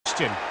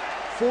question.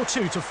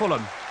 4-2 to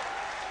Fulham.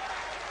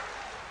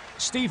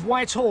 Steve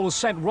Whitehall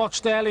sent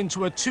Rochdale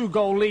into a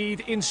 2-goal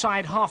lead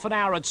inside half an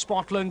hour at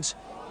Spotland.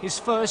 His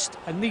first,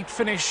 a neat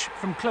finish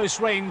from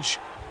close range.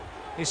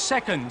 His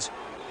second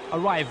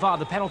arrived via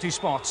the penalty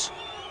spot.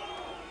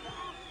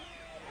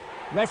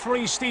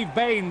 Referee Steve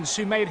Baines,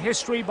 who made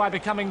history by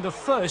becoming the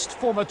first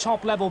former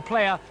top-level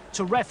player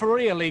to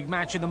referee a league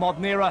match in the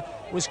modern era,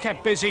 was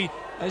kept busy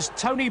as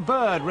Tony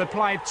Bird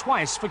replied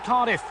twice for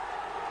Cardiff.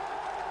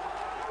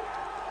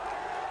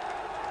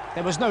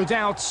 There was no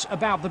doubt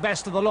about the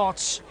best of the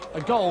lots,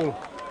 a goal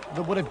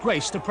that would have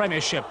graced the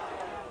Premiership.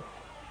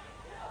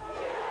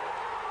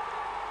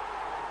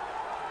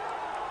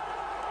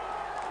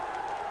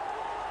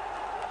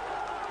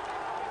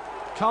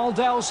 Carl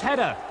Dell's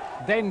header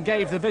then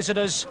gave the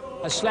visitors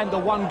a slender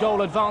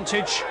 1-goal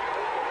advantage.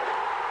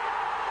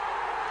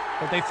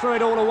 But they threw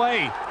it all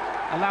away,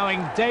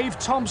 allowing Dave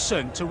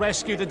Thompson to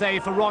rescue the day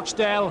for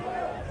Rochdale.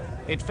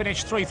 It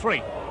finished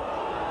 3-3.